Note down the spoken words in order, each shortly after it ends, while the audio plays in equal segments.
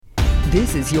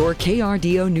This is your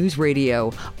KRDO News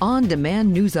Radio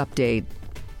on-demand news update.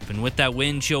 And with that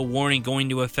wind chill warning going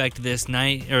to affect this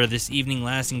evening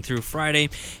lasting through Friday,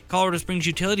 Colorado Springs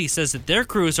Utility says that their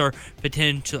crews are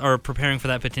preparing for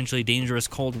that potentially dangerous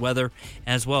cold weather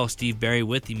as well. Steve Berry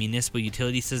with the municipal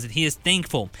utility says that he is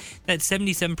thankful that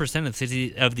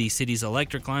 77% of the city's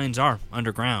electric lines are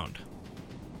underground.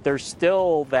 There's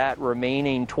still that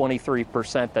remaining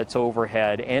 23% that's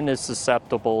overhead and is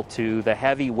susceptible to the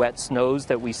heavy wet snows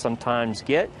that we sometimes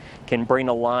get, can bring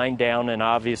a line down and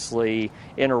obviously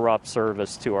interrupt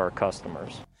service to our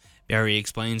customers. Barry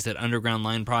explains that underground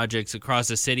line projects across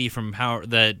the city from power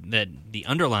that the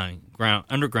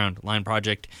underground line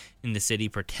project in the city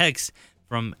protects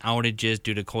from outages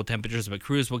due to cold temperatures, but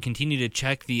crews will continue to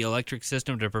check the electric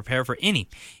system to prepare for any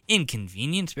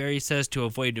inconvenience. Barry says to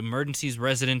avoid emergencies,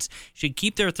 residents should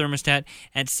keep their thermostat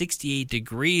at 68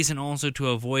 degrees and also to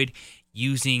avoid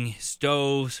using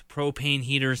stoves, propane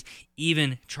heaters,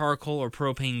 even charcoal or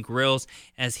propane grills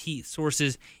as heat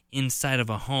sources inside of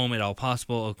a home at all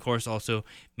possible. Of course, also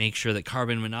make sure that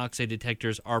carbon monoxide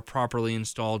detectors are properly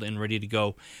installed and ready to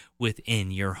go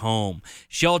within your home.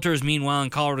 Shelters, meanwhile, in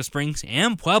Colorado Springs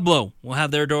and Pueblo will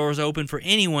have their doors open for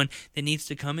anyone that needs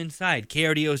to come inside.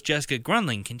 KRDO's Jessica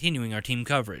Grunling continuing our team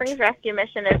coverage. Springs Rescue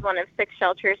Mission is one of 6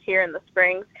 shelters here in the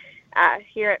Springs.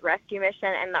 Here at Rescue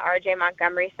Mission and the R.J.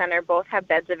 Montgomery Center both have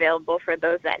beds available for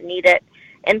those that need it.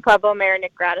 In Pueblo, Mayor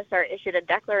Nick Gradisar issued a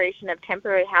declaration of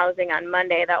temporary housing on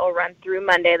Monday that will run through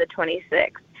Monday the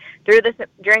 26th.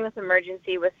 During this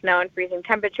emergency with snow and freezing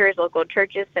temperatures, local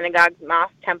churches, synagogues,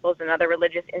 mosques, temples, and other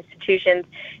religious institutions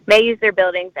may use their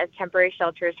buildings as temporary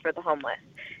shelters for the homeless.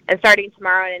 And starting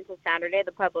tomorrow and into Saturday,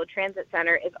 the Pueblo Transit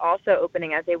Center is also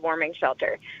opening as a warming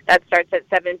shelter. That starts at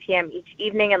 7 p.m. each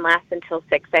evening and lasts until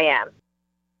 6 a.m.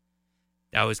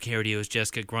 That was KRDO's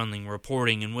Jessica Grunling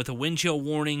reporting. And with a wind chill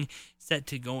warning set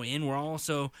to go in, we're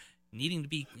also needing to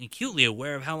be acutely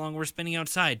aware of how long we're spending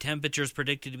outside. Temperatures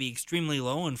predicted to be extremely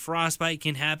low, and frostbite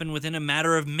can happen within a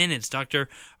matter of minutes. Dr.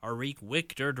 Arik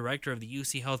Wichter, director of the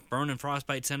UC Health Burn and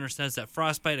Frostbite Center, says that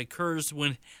frostbite occurs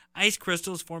when ice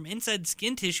crystals form inside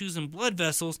skin tissues and blood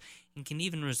vessels and can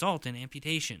even result in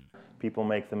amputation. People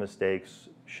make the mistakes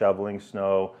shoveling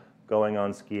snow, going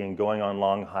on skiing, going on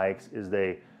long hikes, is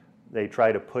they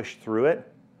try to push through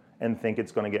it and think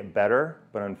it's going to get better,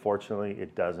 but unfortunately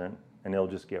it doesn't, and it'll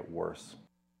just get worse.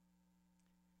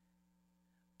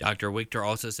 Dr. Wichter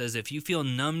also says if you feel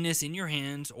numbness in your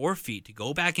hands or feet, to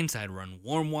go back inside, run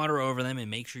warm water over them, and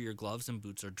make sure your gloves and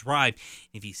boots are dry.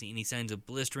 If you see any signs of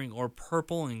blistering or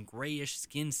purple and grayish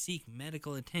skin, seek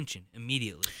medical attention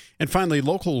immediately. And finally,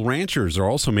 local ranchers are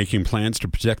also making plans to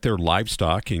protect their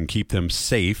livestock and keep them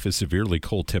safe as severely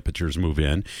cold temperatures move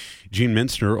in. Jean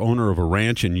Minster, owner of a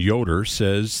ranch in Yoder,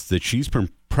 says that she's been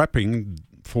prepping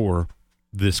for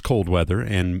this cold weather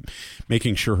and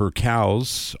making sure her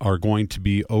cows are going to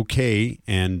be okay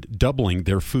and doubling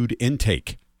their food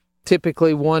intake.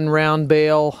 Typically one round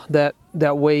bale that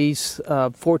weighs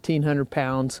 1,400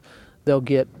 pounds, they'll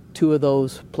get 2 of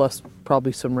those plus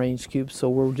probably some range cubes. So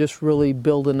we're just really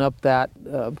building up that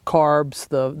carbs,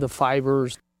 the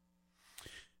fibers.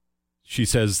 She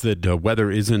says that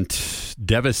weather isn't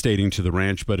devastating to the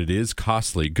ranch, but it is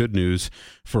costly. Good news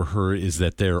for her is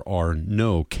that there are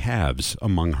no calves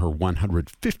among her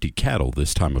 150 cattle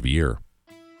this time of year.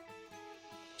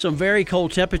 Some very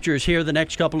cold temperatures here the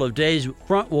next couple of days.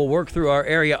 Front will work through our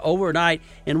area overnight,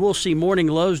 and we'll see morning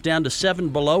lows down to 7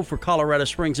 below for Colorado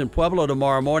Springs and Pueblo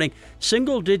tomorrow morning.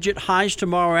 Single-digit highs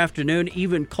tomorrow afternoon,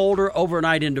 even colder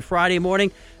overnight into Friday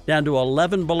morning, down to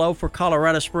 11 below for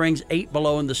Colorado Springs, 8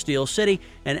 below in the Steel City,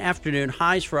 and afternoon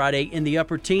highs Friday in the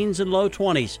upper teens and low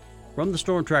 20s. From the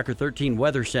Storm Tracker 13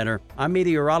 Weather Center, I'm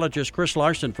meteorologist Chris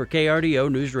Larson for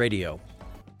KRDO News Radio.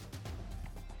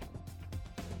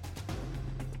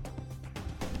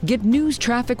 Get news,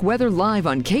 traffic, weather live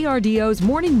on KRDO's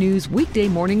Morning News weekday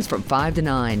mornings from 5 to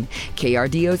 9.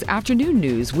 KRDO's Afternoon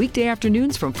News weekday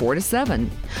afternoons from 4 to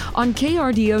 7. On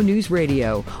KRDO News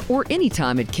Radio or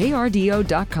anytime at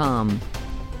krdo.com.